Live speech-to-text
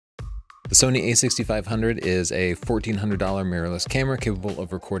The Sony a6500 is a $1,400 mirrorless camera capable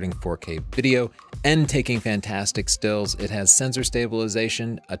of recording 4K video and taking fantastic stills. It has sensor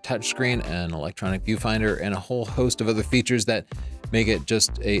stabilization, a touchscreen, an electronic viewfinder, and a whole host of other features that make it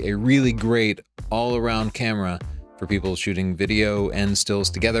just a really great all-around camera for people shooting video and stills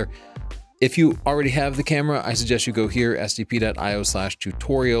together. If you already have the camera, I suggest you go here,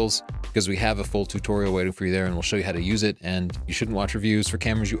 sdp.io/tutorials, because we have a full tutorial waiting for you there and we'll show you how to use it. And you shouldn't watch reviews for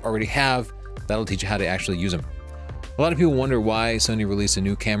cameras you already have. That'll teach you how to actually use them. A lot of people wonder why Sony released a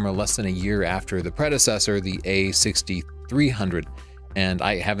new camera less than a year after the predecessor, the a6300. And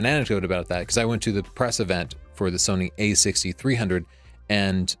I have an anecdote about that because I went to the press event for the Sony a6300,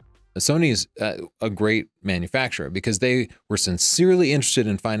 and Sony is a great manufacturer because they were sincerely interested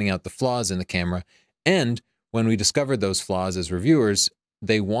in finding out the flaws in the camera. And when we discovered those flaws as reviewers,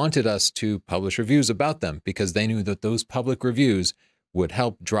 they wanted us to publish reviews about them because they knew that those public reviews would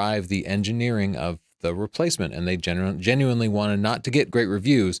help drive the engineering of the replacement. And they genuinely wanted not to get great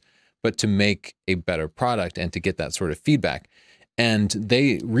reviews, but to make a better product and to get that sort of feedback. And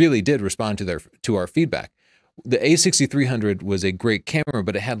they really did respond to our feedback. The a6300 was a great camera,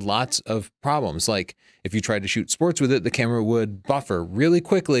 but it had lots of problems. Like if you tried to shoot sports with it, the camera would buffer really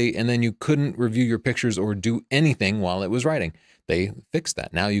quickly and then you couldn't review your pictures or do anything while it was writing. They fixed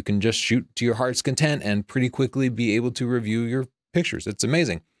that. Now you can just shoot to your heart's content and pretty quickly be able to review your pictures. It's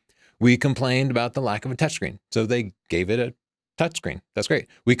amazing. We complained about the lack of a touchscreen, so they gave it a touchscreen. That's great.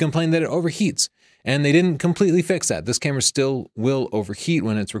 We complained that it overheats, and they didn't completely fix that. This camera still will overheat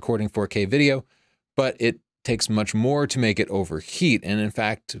when it's recording 4K video, but it takes much more to make it overheat. And in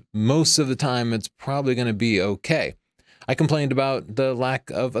fact, most of the time it's probably going to be okay. I complained about the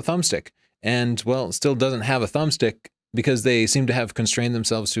lack of a thumbstick, and well, it still doesn't have a thumbstick because they seem to have constrained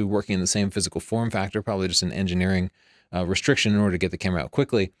themselves to working in the same physical form factor, probably just an engineering restriction in order to get the camera out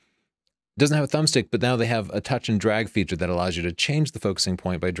quickly. It doesn't have a thumbstick, but now they have a touch and drag feature that allows you to change the focusing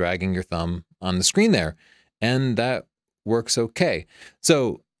point by dragging your thumb on the screen there. And that works okay.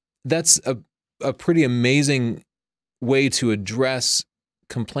 So that's a pretty amazing way to address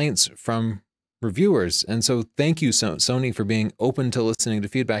complaints from reviewers. And so thank you, Sony, for being open to listening to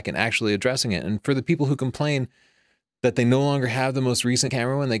feedback and actually addressing it. And for the people who complain that they no longer have the most recent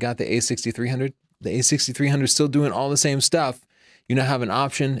camera when they got the a6300, the a6300 is still doing all the same stuff. You now have an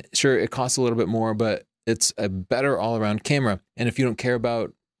option. Sure, it costs a little bit more, but it's a better all-around camera. And if you don't care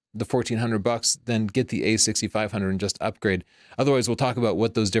about the $1,400, then get the a6500 and just upgrade. Otherwise, we'll talk about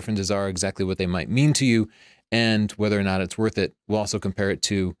what those differences are, exactly what they might mean to you, and whether or not it's worth it. We'll also compare it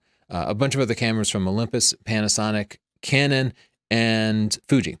to a bunch of other cameras from Olympus, Panasonic, Canon, and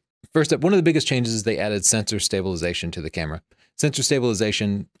Fuji. First up, one of the biggest changes is they added sensor stabilization to the camera. Sensor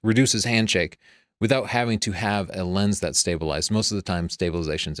stabilization reduces handshake without having to have a lens that's stabilized. Most of the time,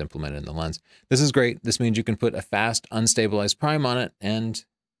 stabilization is implemented in the lens. This is great. This means you can put a fast, unstabilized prime on it and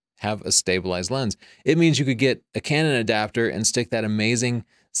have a stabilized lens. It means you could get a Canon adapter and stick that amazing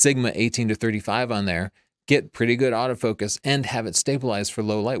Sigma 18-35 on there, get pretty good autofocus, and have it stabilized for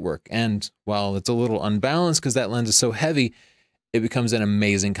low light work. And while it's a little unbalanced because that lens is so heavy, it becomes an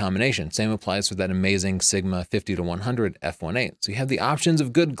amazing combination. Same applies for that amazing Sigma 50-100 f1.8. So you have the options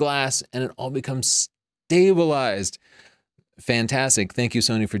of good glass and it all becomes stabilized. Fantastic. Thank you,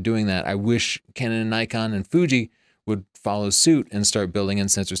 Sony, for doing that. I wish Canon and Nikon and Fuji would follow suit and start building in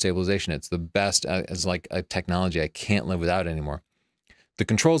sensor stabilization. It's the best. It's like a technology I can't live without anymore. The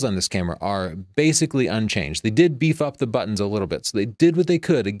controls on this camera are basically unchanged. They did beef up the buttons a little bit. So they did what they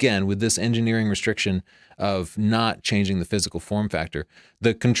could, again, with this engineering restriction of not changing the physical form factor.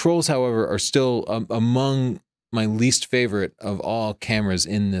 The controls, however, are still among my least favorite of all cameras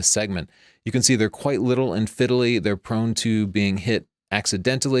in this segment. You can see they're quite little and fiddly. They're prone to being hit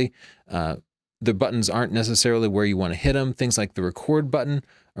accidentally. The buttons aren't necessarily where you want to hit them. Things like the record button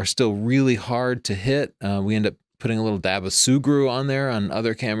are still really hard to hit. We end up putting a little dab of Sugru on there on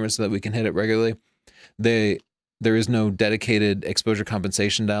other cameras so that we can hit it regularly. There is no dedicated exposure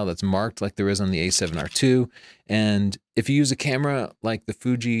compensation dial that's marked like there is on the A7R II. And if you use a camera like the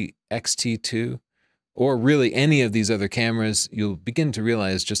Fuji X-T2, or really any of these other cameras, you'll begin to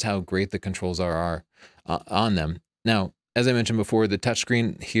realize just how great the controls are on them. Now, as I mentioned before, the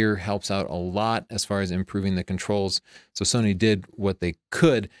touchscreen here helps out a lot as far as improving the controls. So Sony did what they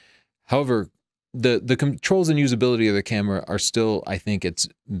could. However, the controls and usability of the camera are still, I think, its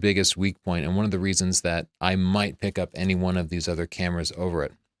biggest weak point, and one of the reasons that I might pick up any one of these other cameras over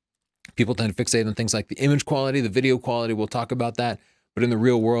it. People tend to fixate on things like the image quality, the video quality. We'll talk about that. But in the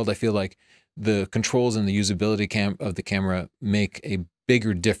real world, I feel like the controls and the usability of the camera make a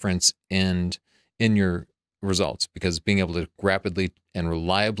bigger difference in your results, because being able to rapidly and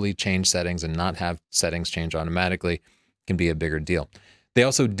reliably change settings and not have settings change automatically can be a bigger deal. They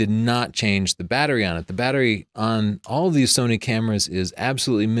also did not change the battery on it. The battery on all of these Sony cameras is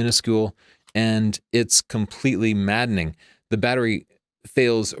absolutely minuscule, and it's completely maddening. The battery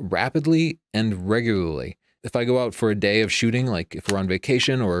fails rapidly and regularly. If I go out for a day of shooting, like if we're on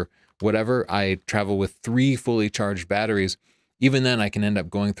vacation or whatever, I travel with 3 fully charged batteries. Even then, I can end up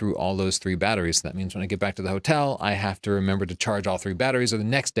going through all those 3 batteries. So that means when I get back to the hotel, I have to remember to charge all 3 batteries, or the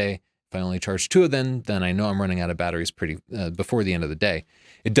next day, if I only charge 2 of them, then I know I'm running out of batteries before the end of the day.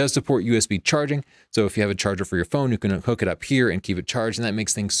 It does support USB charging, so if you have a charger for your phone, you can hook it up here and keep it charged, and that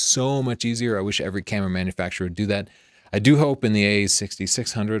makes things so much easier. I wish every camera manufacturer would do that. I do hope in the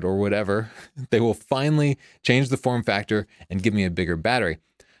a6600 or whatever, they will finally change the form factor and give me a bigger battery.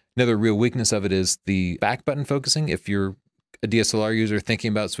 Another real weakness of it is the back button focusing. If you're a DSLR user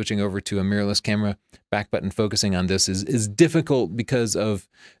thinking about switching over to a mirrorless camera, back button focusing on this is difficult because of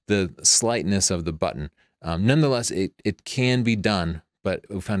the slightness of the button. Nonetheless, it can be done, but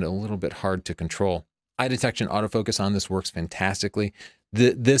we found it a little bit hard to control. Eye detection autofocus on this works fantastically.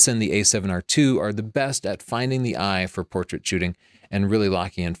 This and the A7R II are the best at finding the eye for portrait shooting and really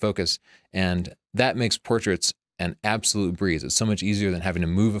locking in focus. And that makes portraits an absolute breeze. It's so much easier than having to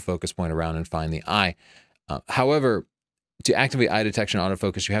move a focus point around and find the eye. However, to activate eye detection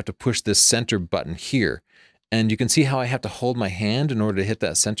autofocus, you have to push this center button here. And you can see how I have to hold my hand in order to hit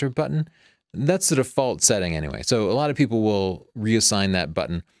that center button. That's the default setting anyway. So a lot of people will reassign that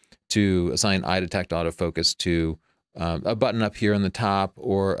button to assign eye detect autofocus to a button up here on the top,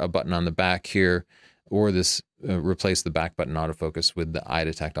 or a button on the back here, or this replace the back button autofocus with the eye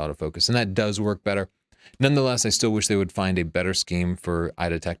detect autofocus. And that does work better. Nonetheless, I still wish they would find a better scheme for eye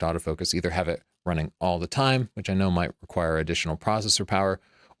detect autofocus. Either have it running all the time, which I know might require additional processor power,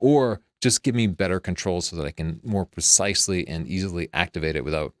 or just give me better controls so that I can more precisely and easily activate it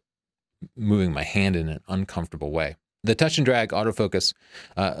without moving my hand in an uncomfortable way. The touch and drag autofocus,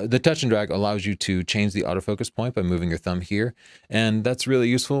 the touch and drag allows you to change the autofocus point by moving your thumb here. And that's really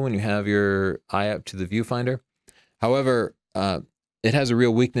useful when you have your eye up to the viewfinder. However, it has a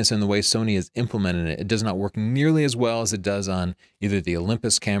real weakness in the way Sony has implemented it. It does not work nearly as well as it does on either the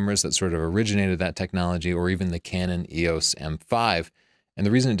Olympus cameras that sort of originated that technology, or even the Canon EOS M5. And the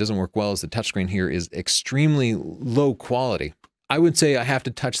reason it doesn't work well is the touchscreen here is extremely low quality. I would say I have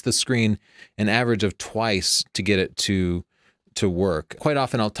to touch the screen an average of twice to get it to work. Quite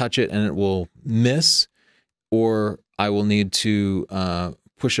often I'll touch it and it will miss, or I will need to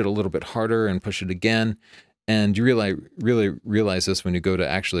push it a little bit harder and push it again. And you really realize this when you go to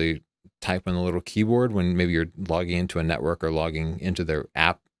actually type on the little keyboard, when maybe you're logging into a network or logging into their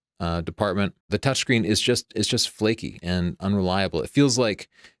app department. The touchscreen is just flaky and unreliable. It feels like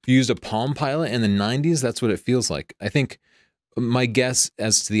if you used a Palm Pilot in the 90s, that's what it feels like. I think my guess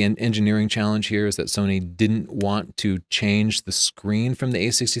as to the engineering challenge here is that Sony didn't want to change the screen from the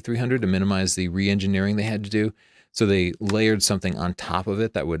a6300 to minimize the re-engineering they had to do. So they layered something on top of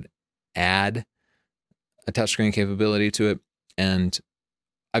it that would add a touchscreen capability to it. And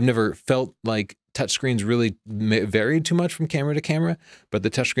I've never felt like touchscreens really varied too much from camera to camera, but the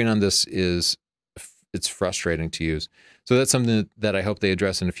touchscreen on this it's frustrating to use. So that's something that I hope they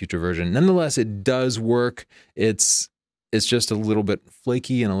address in a future version. Nonetheless, it does work. It's just a little bit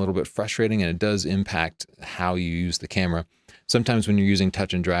flaky and a little bit frustrating, and it does impact how you use the camera. Sometimes when you're using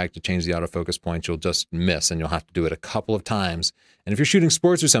touch and drag to change the autofocus point, you'll just miss, and you'll have to do it a couple of times. And if you're shooting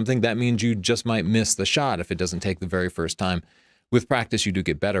sports or something, that means you just might miss the shot if it doesn't take the very first time. With practice, you do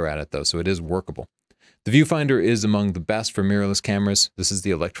get better at it though, so it is workable. The viewfinder is among the best for mirrorless cameras. This is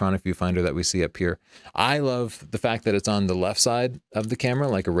the electronic viewfinder that we see up here. I love the fact that it's on the left side of the camera,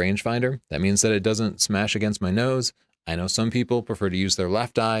 like a rangefinder. That means that it doesn't smash against my nose. I know some people prefer to use their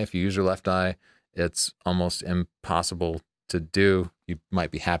left eye. If you use your left eye, it's almost impossible to do. You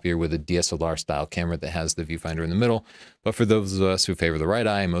might be happier with a DSLR style camera that has the viewfinder in the middle. But for those of us who favor the right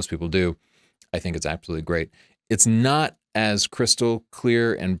eye, and most people do, I think it's absolutely great. It's not as crystal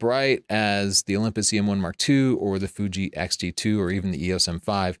clear and bright as the Olympus E-M1 Mk II or the Fuji X-T2 or even the EOS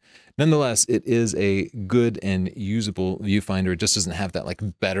M5. Nonetheless, it is a good and usable viewfinder. It just doesn't have that like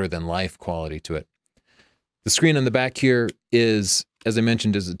better than life quality to it. The screen on the back here is, as I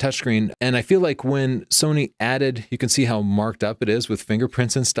mentioned, is a touchscreen. And I feel like when Sony added, you can see how marked up it is with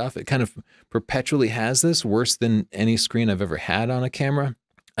fingerprints and stuff. It kind of perpetually has this, worse than any screen I've ever had on a camera.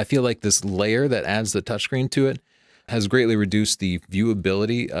 I feel like this layer that adds the touchscreen to it has greatly reduced the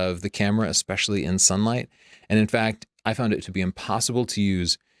viewability of the camera, especially in sunlight. And in fact, I found it to be impossible to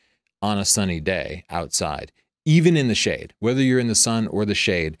use on a sunny day outside. even in the shade, whether you're in the sun or the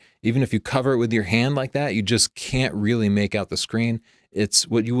shade, even if you cover it with your hand like that, you just can't really make out the screen. It's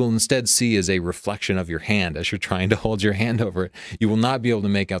what you will instead see is a reflection of your hand as you're trying to hold your hand over it. You will not be able to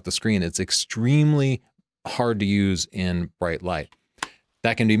make out the screen. It's extremely hard to use in bright light.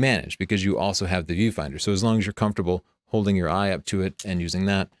 That can be managed because you also have the viewfinder. So as long as you're comfortable holding your eye up to it and using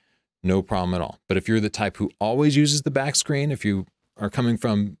that, no problem at all. But if you're the type who always uses the back screen, if you are coming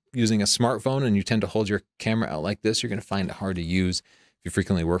from using a smartphone and you tend to hold your camera out like this, you're going to find it hard to use. If you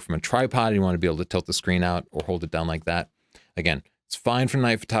frequently work from a tripod and you want to be able to tilt the screen out or hold it down like that, again, it's fine for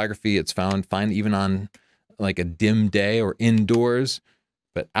night photography. It's fine even on like a dim day or indoors,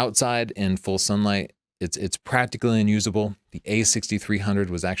 but outside in full sunlight, it's practically unusable. The a6300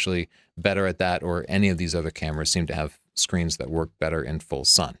 was actually better at that, or any of these other cameras seem to have screens that work better in full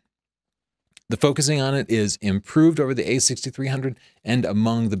sun. The focusing on it is improved over the a6300 and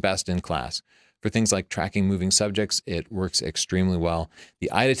among the best in class. For things like tracking moving subjects, it works extremely well.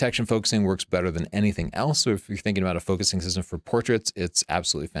 The eye detection focusing works better than anything else. So if you're thinking about a focusing system for portraits, it's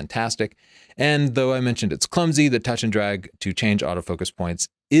absolutely fantastic. And though I mentioned it's clumsy, the touch and drag to change autofocus points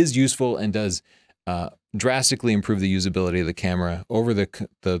is useful and does drastically improve the usability of the camera over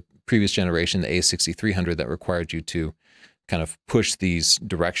the previous generation, the a6300, that required you to kind of push these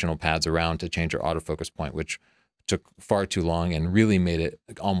directional pads around to change your autofocus point, which took far too long and really made it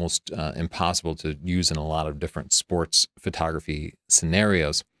almost impossible to use in a lot of different sports photography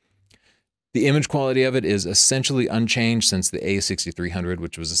scenarios. The image quality of it is essentially unchanged since the a6300,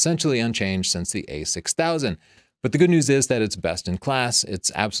 which was essentially unchanged since the a6000. But the good news is that it's best in class.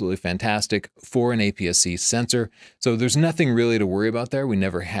 It's absolutely fantastic for an APS-C sensor. So there's nothing really to worry about there. We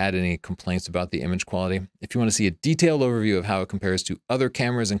never had any complaints about the image quality. If you want to see a detailed overview of how it compares to other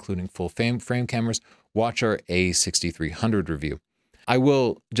cameras, including full frame cameras, watch our a6300 review. I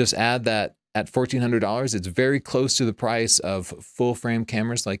will just add that at $1,400, it's very close to the price of full frame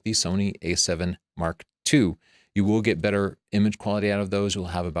cameras like the Sony a7 Mark II. You will get better image quality out of those. You'll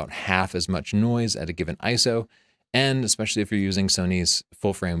have about half as much noise at a given ISO. And especially if you're using Sony's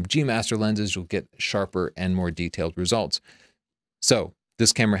full frame G Master lenses, you'll get sharper and more detailed results. So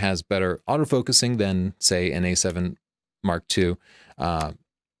this camera has better autofocusing than, say, an A7 Mark II.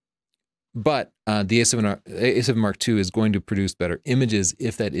 But the A7 Mark II is going to produce better images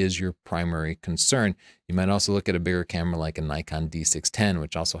if that is your primary concern. You might also look at a bigger camera like a Nikon D610,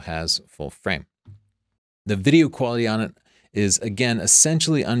 which also has full frame. The video quality on it is, again,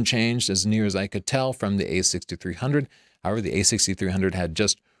 essentially unchanged as near as I could tell from the a6300. However, the a6300 had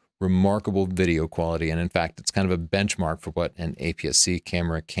just remarkable video quality. And in fact, it's kind of a benchmark for what an APS-C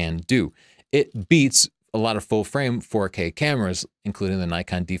camera can do. It beats a lot of full frame 4K cameras, including the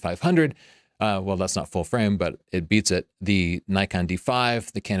Nikon D500. Well, that's not full frame, but it beats it. The Nikon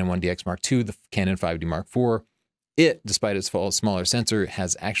D5, the Canon 1DX Mark II, the Canon 5D Mark IV. It, despite its smaller sensor,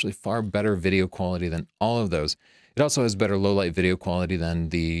 has actually far better video quality than all of those. It also has better low-light video quality than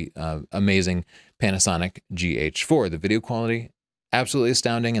the amazing Panasonic GH4. The video quality, absolutely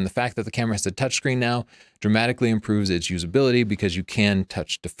astounding, and the fact that the camera has a touchscreen now dramatically improves its usability because you can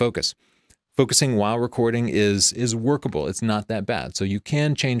touch to focus. Focusing while recording is workable. It's not that bad. So you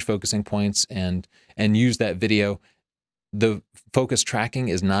can change focusing points and use that video. The focus tracking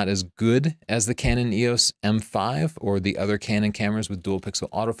is not as good as the Canon EOS M5 or the other Canon cameras with dual pixel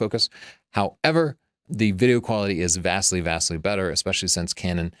autofocus. However, the video quality is vastly, vastly better, especially since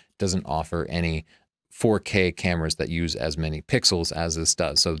Canon doesn't offer any 4K cameras that use as many pixels as this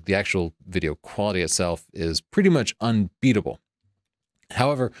does. So the actual video quality itself is pretty much unbeatable.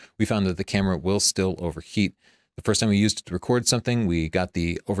 However, we found that the camera will still overheat. The first time we used it to record something, we got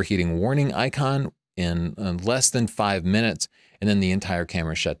the overheating warning icon in less than 5 minutes, and then the entire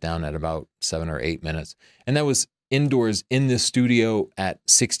camera shut down at about 7 or 8 minutes. And that was indoors in the studio at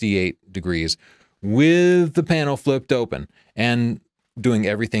 68 degrees with the panel flipped open and doing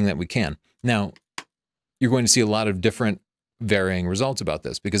everything that we can. Now, you're going to see a lot of different varying results about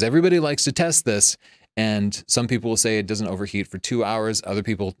this because everybody likes to test this, and some people will say it doesn't overheat for 2 hours. Other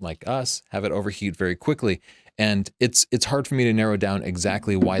people, like us, have it overheat very quickly. And it's hard for me to narrow down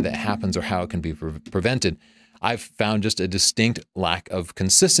exactly why that happens or how it can be prevented. I've found just a distinct lack of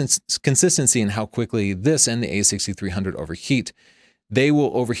consistency in how quickly this and the a6300 overheat. They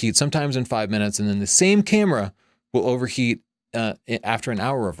will overheat sometimes in 5 minutes, and then the same camera will overheat after an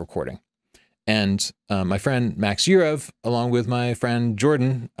hour of recording. And my friend Max Yurev, along with my friend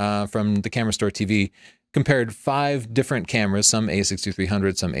Jordan from the Camera Store TV, compared 5 different cameras, some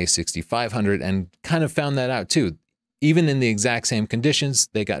a6300, some a6500, and kind of found that out too. Even in the exact same conditions,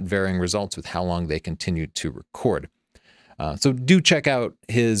 they got varying results with how long they continued to record. So do check out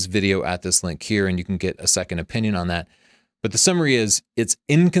his video at this link here, and you can get a second opinion on that. But the summary is it's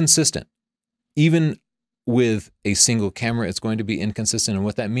inconsistent. Even with a single camera, it's going to be inconsistent. And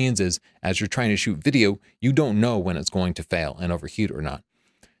what that means is as you're trying to shoot video, you don't know when it's going to fail and overheat or not.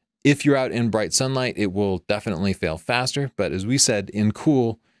 If you're out in bright sunlight, it will definitely fail faster. But as we said, in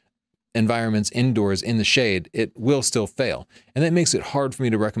cool environments indoors in the shade, it will still fail. And that makes it hard for me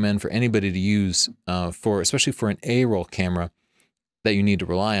to recommend for anybody to use especially for an A-roll camera that you need to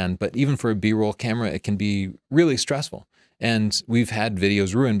rely on. But even for a B-roll camera, it can be really stressful. And we've had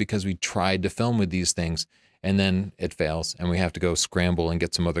videos ruined because we tried to film with these things and then it fails and we have to go scramble and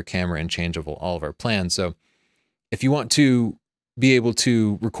get some other camera and change all of our plans. So if you want to be able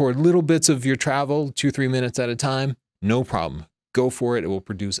to record little bits of your travel, 2-3 minutes at a time, no problem. Go for it. It will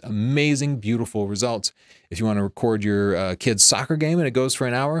produce amazing, beautiful results. If you want to record your kid's soccer game and it goes for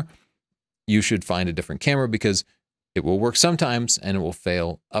an hour, you should find a different camera because it will work sometimes and it will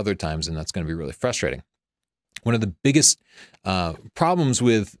fail other times, and that's going to be really frustrating. One of the biggest problems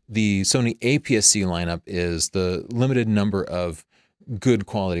with the Sony APS-C lineup is the limited number of good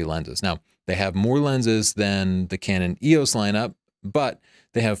quality lenses. Now, they have more lenses than the Canon EOS lineup, but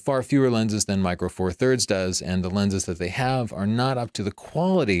they have far fewer lenses than Micro Four Thirds does, and the lenses that they have are not up to the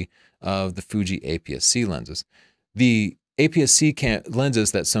quality of the Fuji APS-C lenses. The APS-C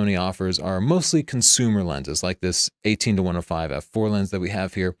lenses that Sony offers are mostly consumer lenses, like this 18-105 f4 lens that we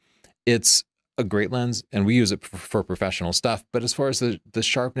have here. It's a great lens, and we use it for professional stuff, but as far as the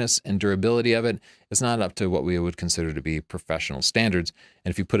sharpness and durability of it, it's not up to what we would consider to be professional standards.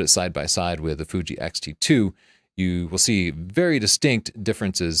 And if you put it side by side with the Fuji X-T2, you will see very distinct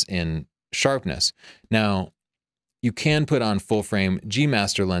differences in sharpness. Now, you can put on full-frame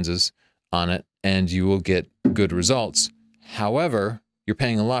G-Master lenses on it, and you will get good results. However, you're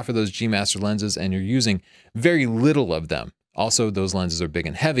paying a lot for those G-Master lenses, and you're using very little of them. Also, those lenses are big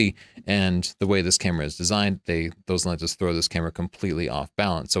and heavy, and the way this camera is designed, those lenses throw this camera completely off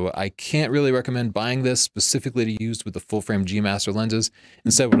balance. So I can't really recommend buying this specifically to use with the full-frame G-Master lenses.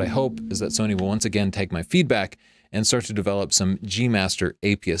 Instead, what I hope is that Sony will once again take my feedback and start to develop some G-Master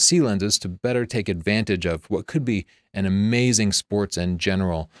APS-C lenses to better take advantage of what could be an amazing sports and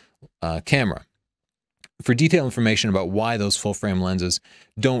general camera. For detailed information about why those full-frame lenses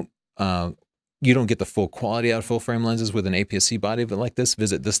you don't get the full quality out of full-frame lenses with an APS-C body, but like this,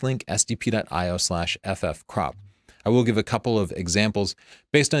 visit this link, sdp.io/ffcrop. I will give a couple of examples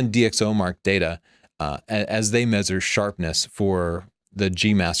based on DxOMark data as they measure sharpness for the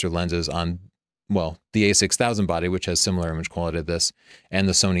G-Master lenses on, well, the a6000 body, which has similar image quality to this, and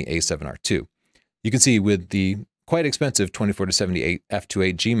the Sony a7R II. You can see with the quite expensive 24-78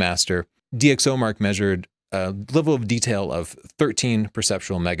 f2.8 G-Master, DxOMark measured a level of detail of 13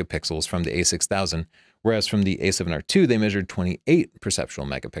 perceptual megapixels from the a6000, whereas from the a7R II, they measured 28 perceptual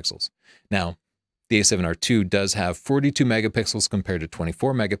megapixels. Now, the a7R II does have 42 megapixels compared to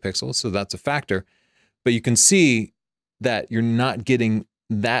 24 megapixels, so that's a factor, but you can see that you're not getting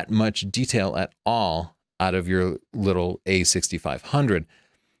that much detail at all out of your little a6500.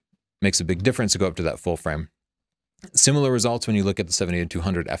 Makes a big difference to go up to that full frame. Similar results when you look at the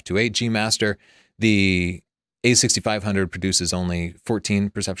 70-200 f2.8 G-Master. The a6500 produces only 14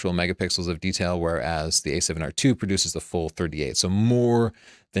 perceptual megapixels of detail, whereas the a7R II produces the full 38. So more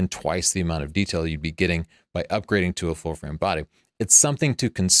than twice the amount of detail you'd be getting by upgrading to a full frame body. It's something to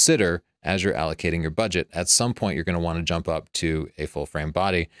consider as you're allocating your budget. At some point, you're going to want to jump up to a full frame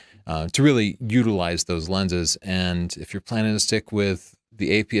body to really utilize those lenses. And if you're planning to stick with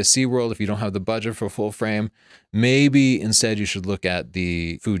the APS-C world, if you don't have the budget for full frame, maybe instead you should look at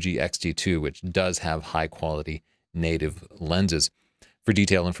the Fuji X-T2, which does have high quality native lenses. For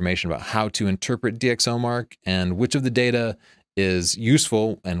detailed information about how to interpret DxOMark and which of the data is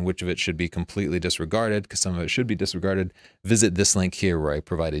useful and which of it should be completely disregarded, because some of it should be disregarded, visit this link here where I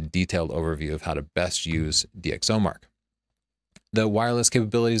provide a detailed overview of how to best use DxOMark. The wireless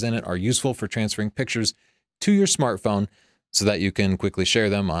capabilities in it are useful for transferring pictures to your smartphone so that you can quickly share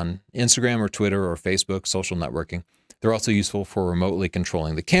them on Instagram or Twitter or Facebook, social networking. They're also useful for remotely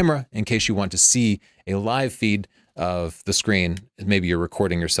controlling the camera in case you want to see a live feed of the screen. Maybe you're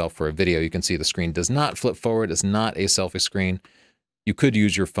recording yourself for a video. You can see the screen does not flip forward. It's not a selfie screen. You could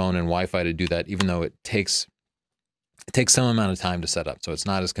use your phone and Wi-Fi to do that, even though it takes some amount of time to set up. So it's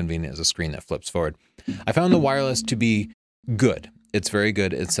not as convenient as a screen that flips forward. I found the wireless to be good. It's very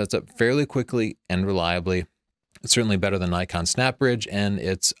good. It sets up fairly quickly and reliably. It's certainly better than Nikon SnapBridge, and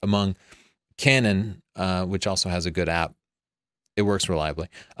it's among Canon, which also has a good app. It works reliably.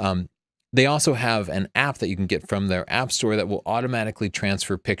 They also have an app that you can get from their app store that will automatically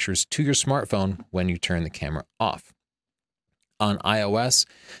transfer pictures to your smartphone when you turn the camera off. On iOS,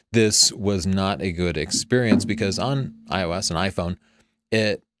 this was not a good experience because on iOS, an iPhone,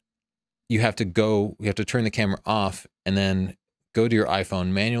 you have to turn the camera off and then go to your iPhone,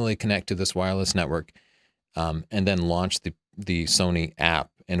 manually connect to this wireless network, and then launch the Sony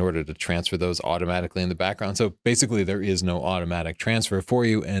app in order to transfer those automatically in the background. So basically there is no automatic transfer for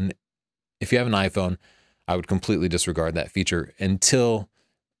you. And if you have an iPhone, I would completely disregard that feature until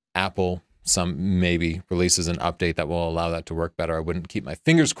Apple maybe releases an update that will allow that to work better. I wouldn't keep my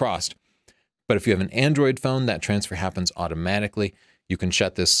fingers crossed. But if you have an Android phone, that transfer happens automatically. You can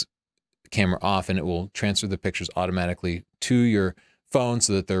shut this camera off and it will transfer the pictures automatically to your phone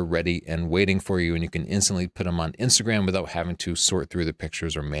so that they're ready and waiting for you, and you can instantly put them on Instagram without having to sort through the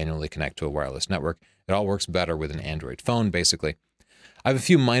pictures or manually connect to a wireless network. It all works better with an Android phone, basically. I have a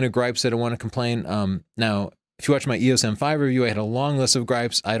few minor gripes that I want to complain. Now, if you watch my EOS M5 review, I had a long list of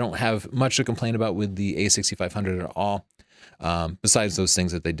gripes. I don't have much to complain about with the a6500 at all, besides those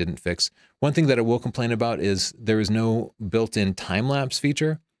things that they didn't fix. One thing that I will complain about is there is no built-in time-lapse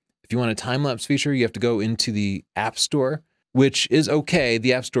feature. If you want a time-lapse feature, you have to go into the App Store, which is okay.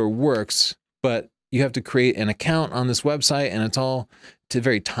 The App Store works, but you have to create an account on this website, and it's all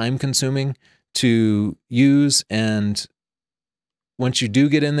very time-consuming to use. And once you do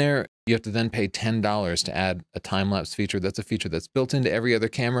get in there, you have to then pay $10 to add a time-lapse feature. That's a feature that's built into every other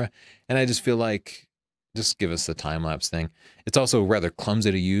camera, and I just feel like, just give us the time-lapse thing. It's also rather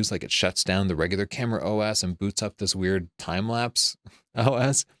clumsy to use, like it shuts down the regular camera OS and boots up this weird time-lapse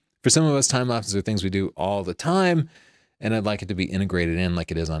OS. For some of us, time-lapses are things we do all the time, and I'd like it to be integrated in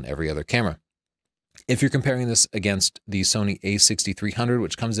like it is on every other camera. If you're comparing this against the Sony a6300,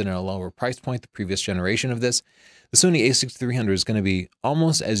 which comes in at a lower price point, the previous generation of this, the Sony a6300 is going to be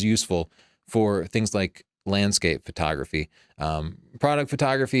almost as useful for things like landscape photography, product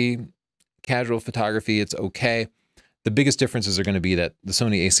photography, casual photography. It's okay. The biggest differences are going to be that the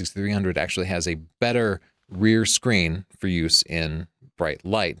Sony a6300 actually has a better rear screen for use in bright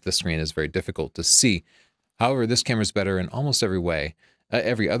light. The screen is very difficult to see. However, this camera is better in almost every way.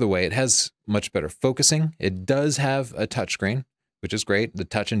 Every other way. It has much better focusing. It does have a touchscreen, which is great. The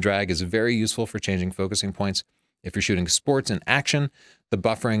touch and drag is very useful for changing focusing points. If you're shooting sports and action, the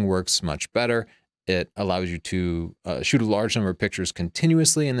buffering works much better. It allows you to shoot a large number of pictures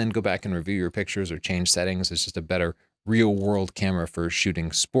continuously and then go back and review your pictures or change settings. It's just a better real-world camera for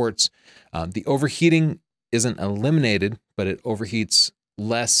shooting sports. The overheating isn't eliminated, but it overheats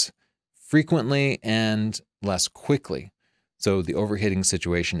less frequently and less quickly. So the overheating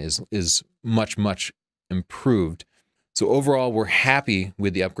situation is much, much improved. So overall, we're happy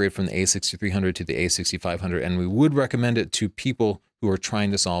with the upgrade from the a6300 to the a6500, and we would recommend it to people who are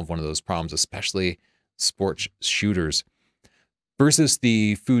trying to solve one of those problems, especially sports shooters. Versus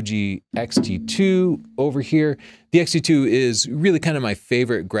the Fuji X-T2 over here. The X-T2 is really kind of my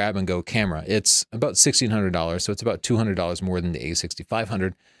favorite grab-and-go camera. It's about $1,600, so it's about $200 more than the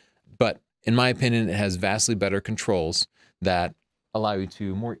a6500. But in my opinion, it has vastly better controls that allow you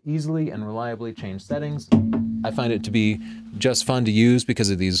to more easily and reliably change settings. I find it to be just fun to use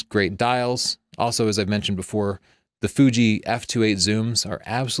because of these great dials. Also, as I've mentioned before, the Fuji f2.8 zooms are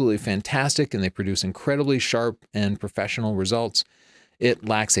absolutely fantastic and they produce incredibly sharp and professional results. It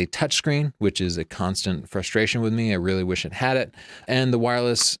lacks a touchscreen, which is a constant frustration with me. I really wish it had it. And the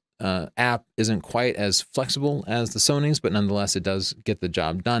wireless app isn't quite as flexible as the Sony's, but nonetheless, it does get the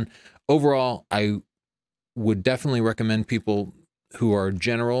job done. Overall, I would definitely recommend people who are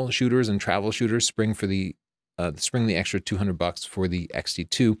general shooters and travel shooters spring the extra $200 for the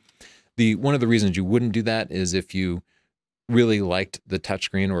X-T2. One of the reasons you wouldn't do that is if you really liked the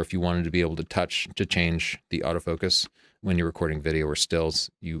touchscreen or if you wanted to be able to touch to change the autofocus when you're recording video or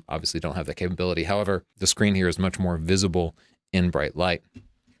stills. You obviously don't have that capability. However, the screen here is much more visible in bright light.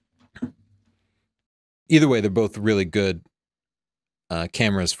 Either way, they're both really good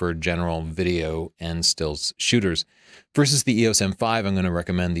cameras for general video and stills shooters. Versus the EOS M5, I'm going to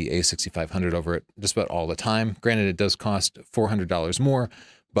recommend the a6500 over it just about all the time. Granted, it does cost $400 more,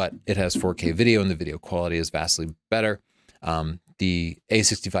 but it has 4K video and the video quality is vastly better. The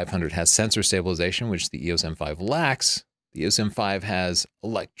a6500 has sensor stabilization, which the EOS M5 lacks. The EOS M5 has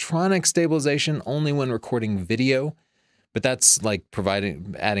electronic stabilization only when recording video, but that's like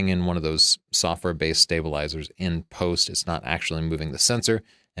adding in one of those software-based stabilizers in post. It's not actually moving the sensor,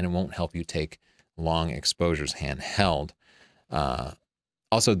 and it won't help you take long exposures handheld.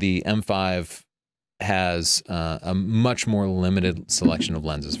 Also, the M5 has a much more limited selection of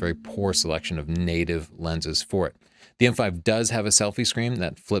lenses, very poor selection of native lenses for it. The M5 does have a selfie screen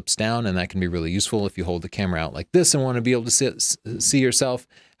that flips down, and that can be really useful if you hold the camera out like this and want to be able to see yourself.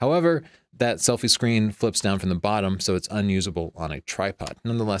 However, that selfie screen flips down from the bottom, so it's unusable on a tripod.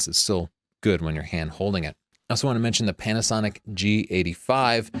 Nonetheless, it's still good when you're hand holding it. I also want to mention the Panasonic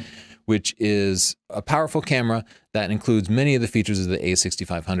G85, which is a powerful camera that includes many of the features of the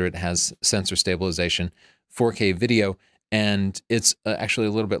a6500. It has sensor stabilization, 4K video, and it's actually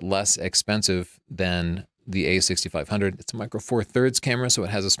a little bit less expensive than the a6500. It's a micro four thirds camera, so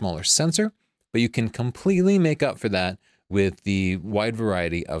it has a smaller sensor, but you can completely make up for that with the wide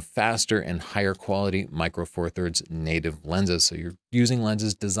variety of faster and higher quality micro four thirds native lenses. So you're using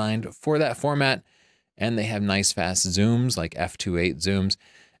lenses designed for that format, and they have nice fast zooms like f2.8 zooms.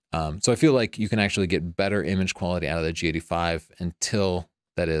 So I feel like you can actually get better image quality out of the G85 until,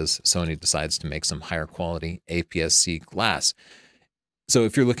 that is, Sony decides to make some higher quality APS-C glass. So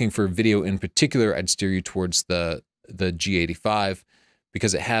if you're looking for video in particular, I'd steer you towards the G85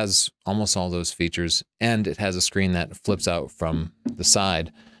 because it has almost all those features, and it has a screen that flips out from the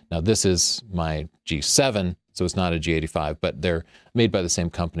side. Now this is my G7, so it's not a G85, but they're made by the same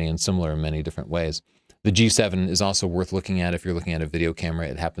company and similar in many different ways. The G7 is also worth looking at if you're looking at a video camera.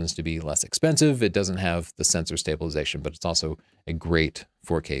 It happens to be less expensive. It doesn't have the sensor stabilization, but it's also a great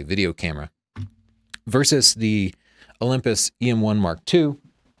 4K video camera. Versus the Olympus E-M1 Mk II,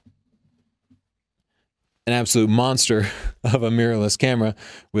 an absolute monster of a mirrorless camera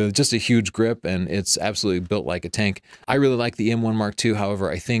with just a huge grip, and it's absolutely built like a tank. I really like the E-M1 Mk II. However,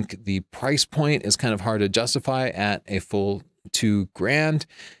 I think the price point is kind of hard to justify at a full $2,000.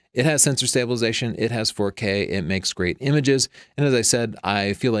 It has sensor stabilization, it has 4K, it makes great images. And as I said,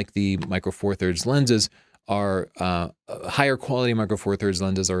 I feel like the micro four thirds lenses are, higher quality micro four thirds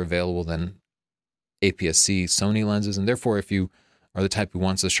lenses are available than APS-C Sony lenses. And therefore, if you are the type who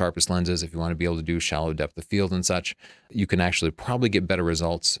wants the sharpest lenses, if you want to be able to do shallow depth of field and such, you can actually probably get better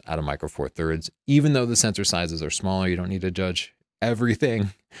results out of micro four thirds. Even though the sensor sizes are smaller, you don't need to judge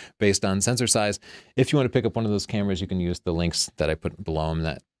everything based on sensor size. If you want to pick up one of those cameras, you can use the links that I put below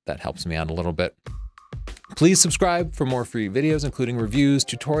them. That helps me out a little bit. Please subscribe for more free videos, including reviews,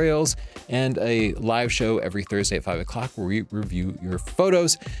 tutorials, and a live show every Thursday at 5 o'clock where we review your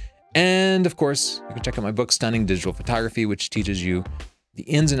photos. And of course, you can check out my book, Stunning Digital Photography, which teaches you the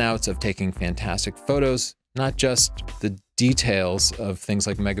ins and outs of taking fantastic photos, not just the details of things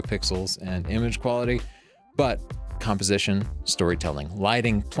like megapixels and image quality, but composition, storytelling,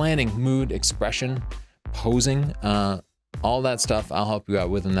 lighting, planning, mood, expression, posing, all that stuff I'll help you out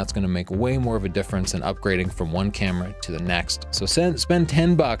with, and that's going to make way more of a difference in upgrading from one camera to the next. So spend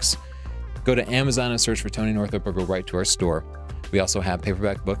 10 bucks, go to Amazon and search for Tony Northrup, or go right to our store. We also have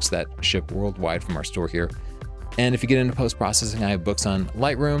paperback books that ship worldwide from our store here. And if you get into post-processing, I have books on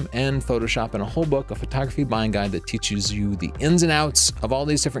Lightroom and Photoshop, and a whole book, a photography buying guide that teaches you the ins and outs of all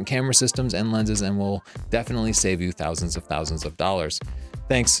these different camera systems and lenses, and will definitely save you thousands of dollars.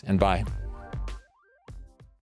 Thanks, and bye.